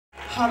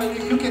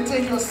Hallelujah. You can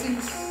take your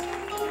seats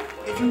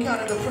if you can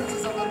in the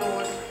presence of the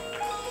Lord.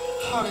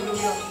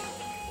 Hallelujah.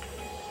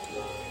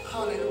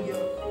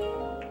 Hallelujah.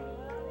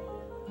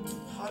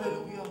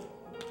 Hallelujah.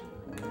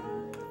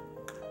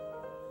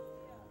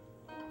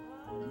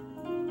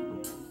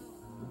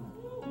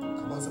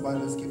 Come on, somebody,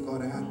 let's give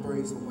God a hand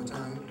praise one more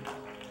time.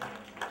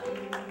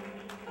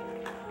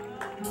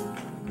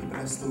 We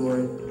bless the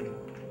Lord.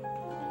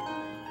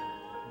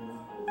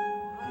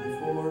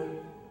 Before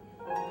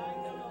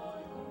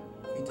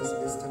we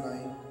dismiss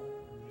tonight,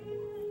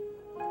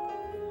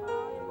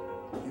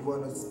 we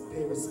want to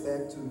pay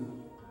respect to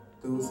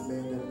those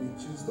men that we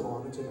choose to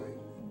honor tonight.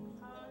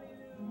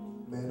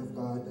 Men of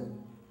God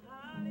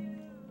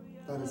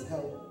that has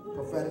helped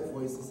Prophetic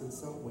Voices in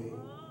some way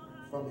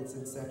from its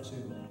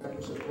inception.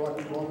 Bishop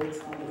Rodney Roberts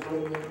from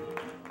California,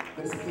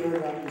 Minister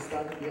Kieran Andrew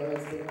Stanton, your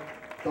husband,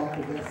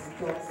 Dr. Bessie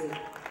Johnson,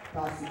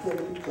 Pastor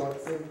Timothy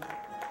Johnson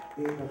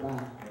in the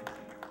back.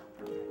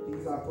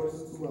 These are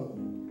persons who have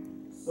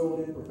sold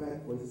in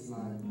Prophetic Voices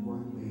line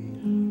one way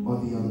or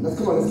the other. Let's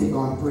come on, let's give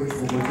God praise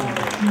one more time.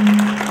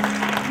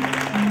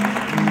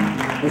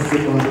 Let's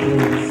give God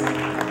praise.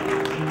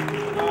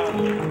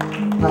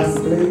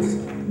 Pastor Clint.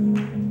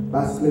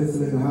 Pastor Clint's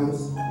in the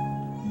house.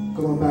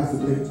 Come on, Pastor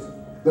Clint.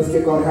 Let's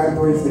give God a hand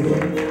praise to him.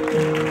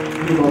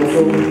 You've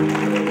also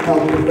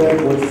helped Prophetic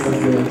Voices as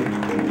well.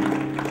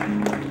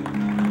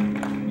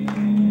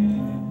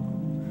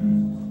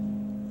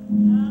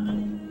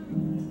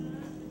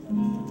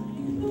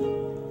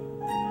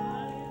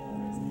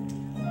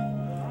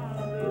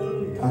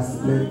 Pastor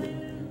Clint.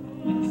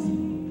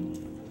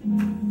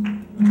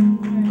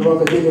 Come on,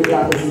 continue to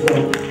clap as you go.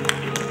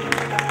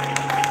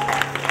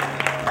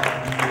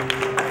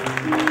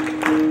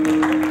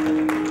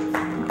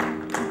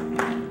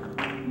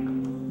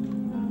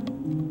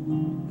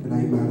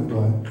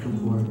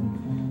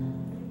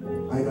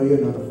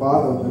 You're not a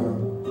father, but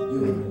you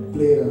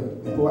played an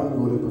important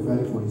role in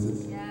Prophetic Voices.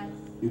 Yes.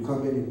 You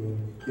come in and you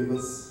give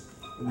us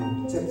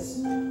tips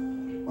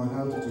on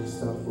how to do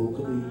stuff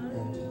vocally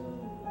and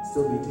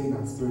still maintain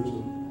our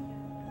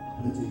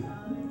spirituality.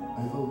 I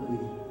hope we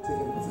take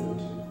it in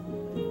consideration.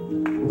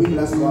 We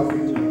bless God for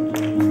you. We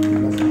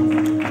bless God for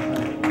you.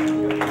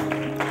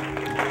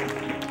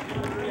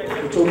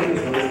 The token is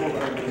very small,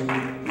 but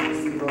you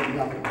see on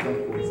behalf of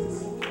Prophetic Voices.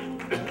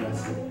 God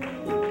bless you.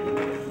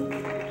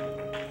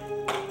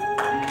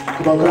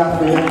 Come on, clap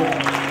for him.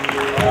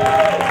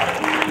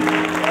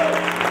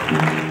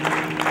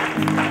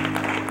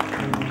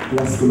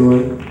 Bless the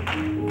Lord.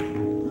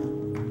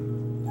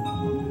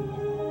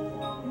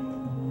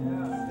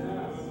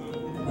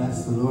 Bless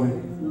the Lord.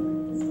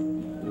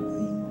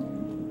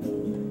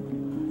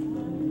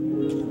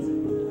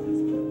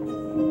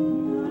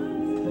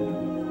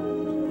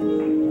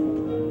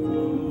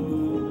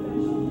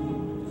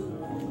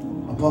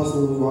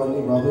 Apostle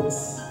Rodney Roberts.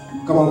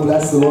 Come on,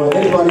 bless the Lord.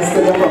 Anybody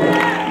stand up from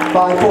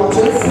 5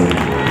 porches?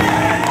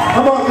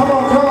 Come on, come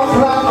on, come on,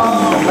 clap on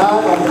the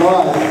man of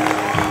God.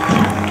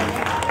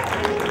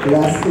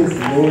 Bless his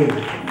name.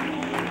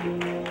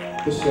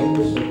 Bishop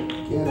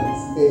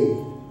Cannons, hey.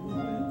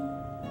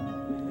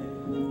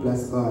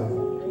 Bless God.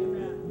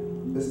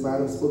 This man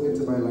has spoken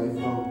to my life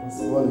from a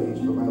small age,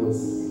 from I was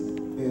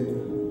in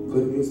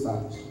Good News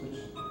Baptist Church.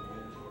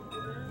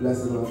 Bless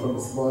the Lord, from a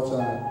small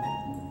child,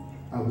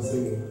 I was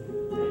singing.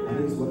 And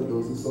he was one of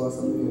those who saw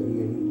something in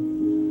me and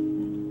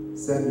he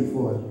sent me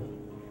forward.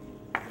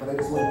 But I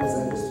just want to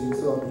present this to you.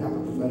 So on behalf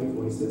of Prophetic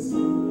Voices,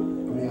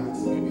 let me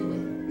ask you,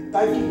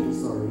 thank you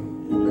for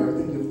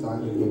everything you've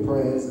done, and your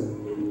prayers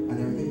and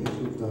everything that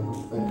you've done with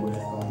Prophetic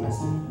Voices. God bless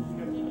you.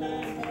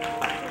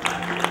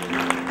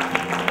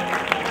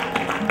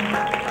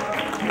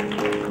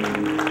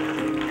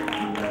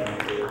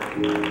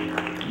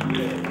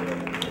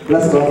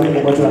 Bless God one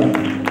more time.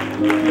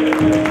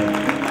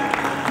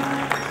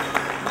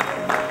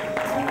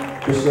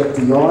 Bishop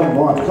Dion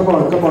Mark. Come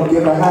on,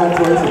 give a hand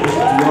praise to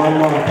Bishop Dion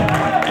Mark.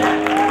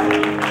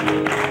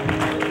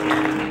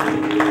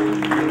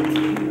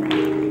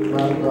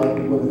 Man God,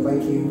 we want to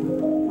thank you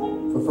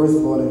for first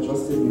of all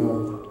entrusting your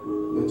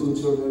 2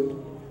 children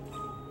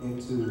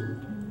into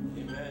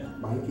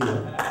my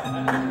care.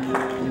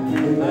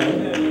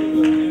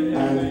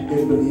 And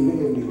in believing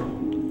in me,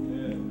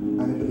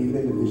 and in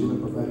believing in the vision of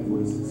Prophetic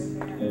Voices.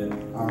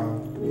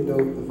 You know,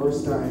 the first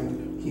time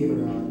you came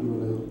around, you were a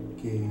little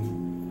kid.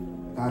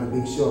 Gotta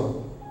make sure.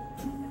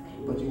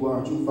 But you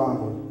are a true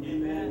father.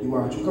 Amen. You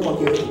are a true. Come on,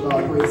 give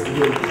God praise for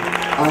you.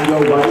 And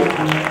your wife.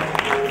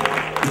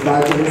 You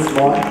guys are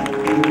smart.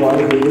 You are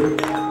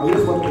great. I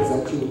just want to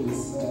present you with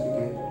this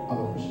certificate of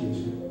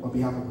appreciation on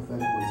behalf of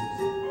Prophetic Voices.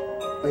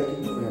 Thank you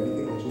for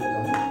everything that you've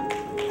done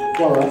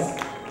for us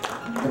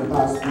in the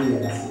past 3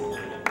 years.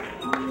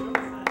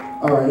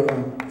 Alright,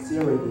 see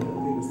you right there. I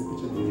think that's the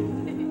picture.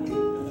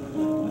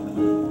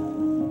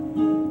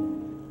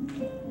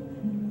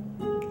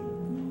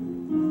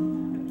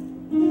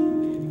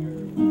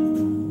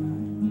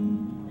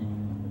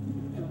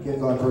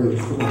 God praise,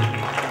 come on.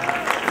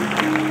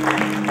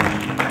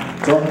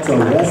 Dr.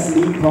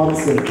 Wesley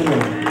Thompson, come on.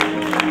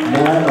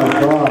 Man of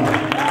God.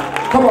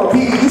 Come on,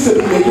 Pete, you should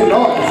be making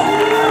noise.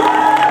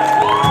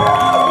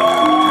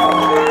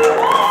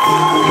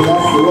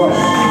 Bless the Lord.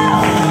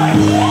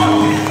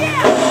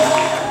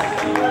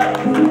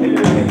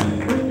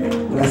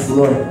 Bless the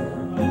Lord.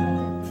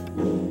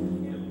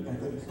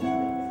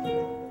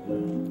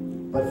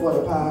 But for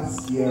the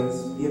past years,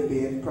 we have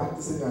been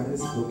practicing at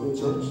his local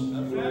church.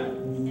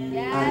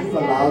 And he's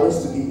allowed us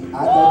to be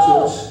at that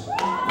church,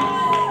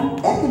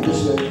 air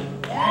conditioned,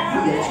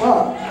 free of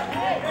charge,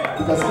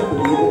 because we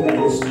believe in the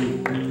ministry.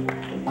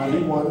 And we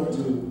wanted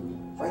to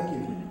thank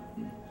you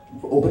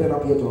for opening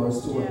up your doors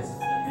to us.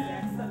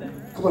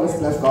 Come on, let's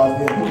bless God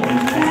here. Come on,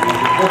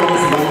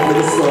 let's run with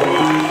this song.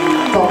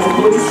 Talk to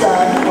good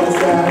stand, come on,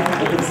 stand.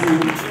 Let them see.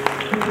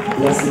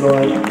 Bless the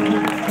Lord.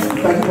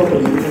 Thank you for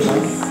believing in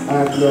us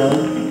and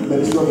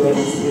ministry of the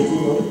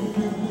participating, Lord.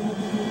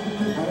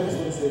 And I just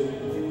want to say,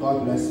 God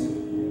bless you.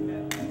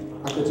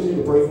 And continue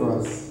to pray for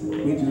us.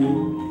 We do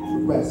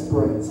request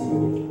prayers,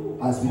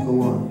 as we go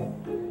on.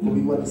 But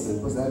we want to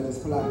present this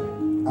plaque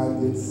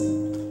and this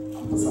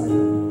apple cider.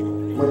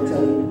 We want to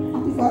tell you,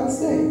 Happy Father's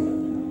Day.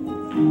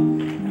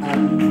 And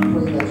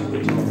pray that you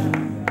enjoy.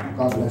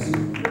 God bless you.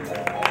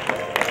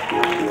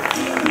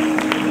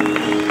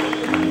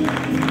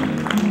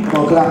 Come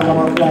on, clap, come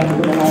on, clap,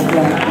 come on,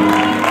 clap.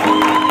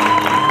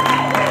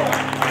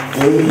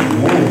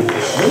 Amen.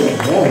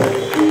 Amen.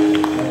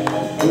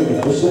 The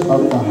bishop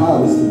of the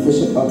house, the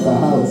bishop of the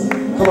house.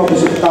 Come on,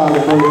 Bishop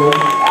Carter, for you.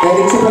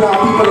 Any chipping out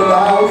people in the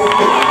house?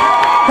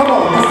 Come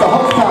on, Mr.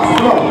 House Pastor,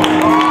 come on.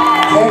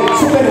 Any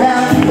chipping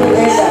out people in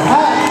the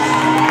house?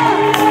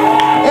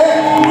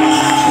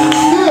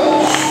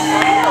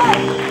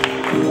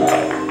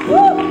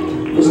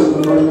 Bishop,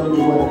 we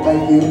want to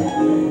thank you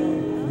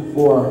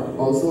for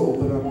also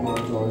opening up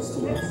your doors to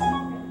us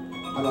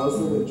and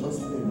also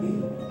entrusting in me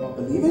or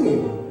believing in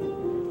me.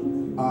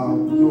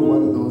 You were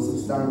one of those who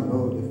stand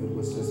alone if it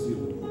was just you.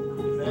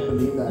 I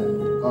believe that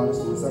God is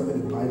doing something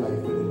in my life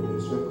within the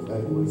ministry of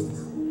Prophetic Voices.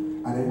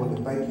 And I want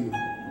to thank you.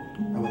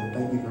 I want to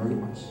thank you very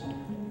much.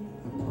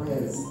 The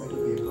prayers, thank you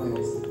for your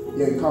prayers.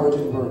 Your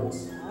encouraging words.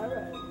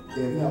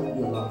 They have helped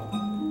me a lot.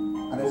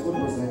 And I just want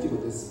to present you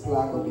with this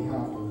plaque on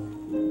behalf of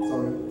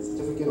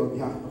certificate on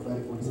behalf of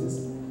Prophetic Voices.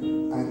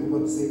 And we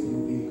want to say to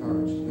you, be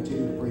encouraged.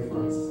 Continue to pray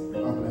for us.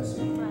 God bless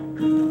you.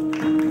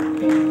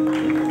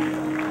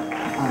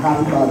 And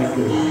happy Father's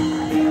Day.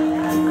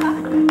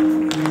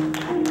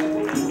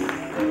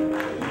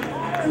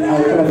 I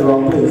came at the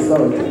wrong place.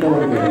 Sorry, take that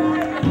one again.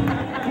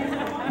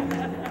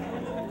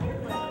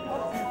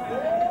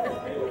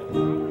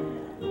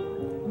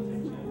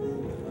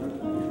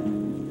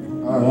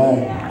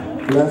 Alright.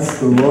 Bless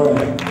the Lord.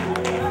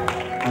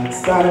 And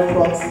starting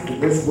proxy for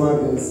this one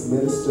is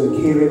Minister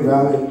Kevin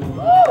Rowley.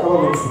 Come on,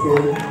 Minister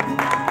Kevin.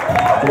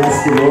 Bless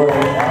the Lord.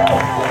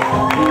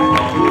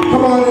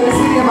 Come on, let me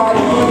see him out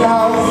in the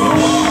house.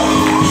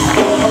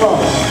 Come on.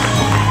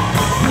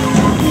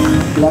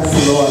 Bless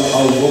the Lord, a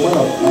woman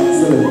of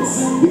excellence.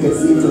 You can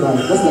see it tonight.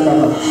 Just look at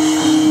her.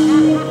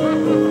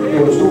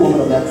 You're a true woman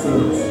of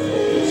excellence.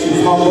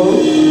 She's humble,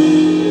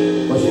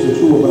 but she's a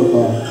true woman of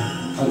God.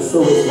 And so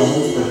is her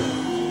husband.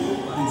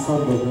 He's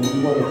humble, and we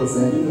want to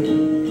present him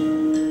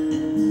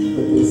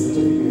with this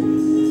certificate.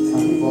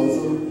 And we've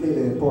also played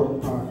an important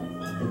part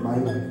in my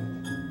life.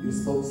 You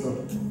spoke some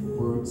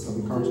words of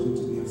encouragement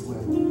to me as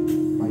well,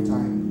 my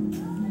time.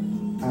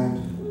 And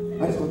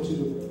I just want you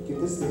to give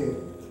this to him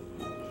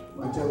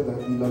and tell him that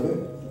we love him,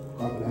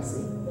 God bless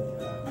him,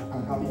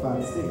 and happy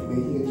Father's Day.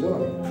 May he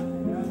enjoy.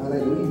 And I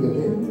know he will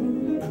live.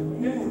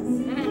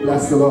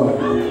 Bless the Lord.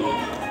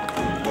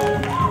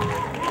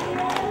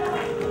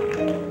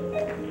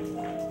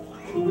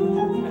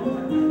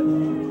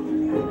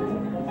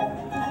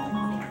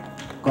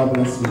 God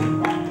bless you.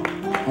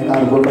 I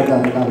gotta work on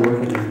that. I gotta work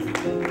on that.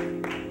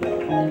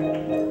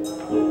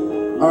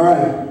 All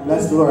right,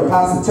 bless the Lord.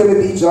 Pastor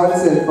Timothy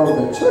Johnson from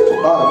the Church of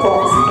God of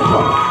Prophecy. Come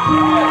on.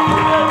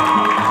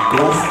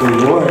 Bless the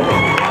Lord.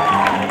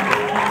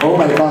 Oh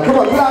my God. Come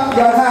on, clap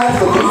your hands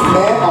for this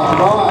man of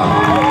God.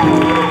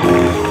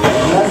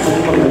 Bless the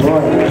name of the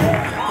Lord.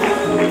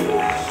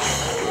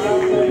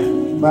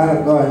 Man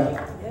of God,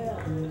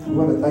 we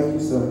want to thank you,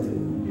 sir.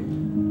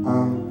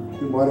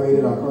 You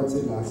moderated our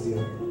concert last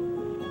year.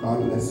 God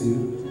bless you.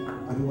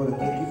 And we want to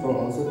thank you for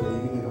also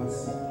believing in us.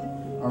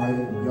 Alright,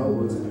 your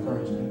words of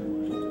encouragement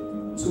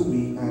to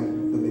me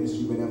and the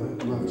ministry whenever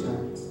you have a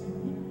chance.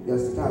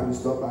 Yes, the time you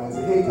stop by and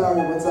say, hey,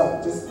 Clary, what's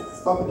up? Just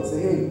stop it and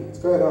say, hey, what's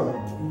going on?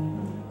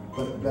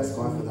 But bless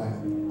God for that.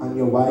 And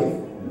your wife,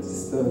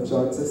 Sister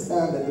Johnson,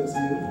 stand, let them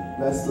see you.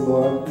 Bless the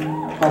Lord.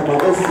 Come on,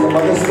 your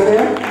mother's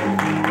there.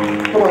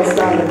 Come on,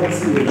 stand, let them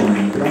see you.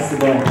 Bless the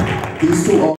Lord. These two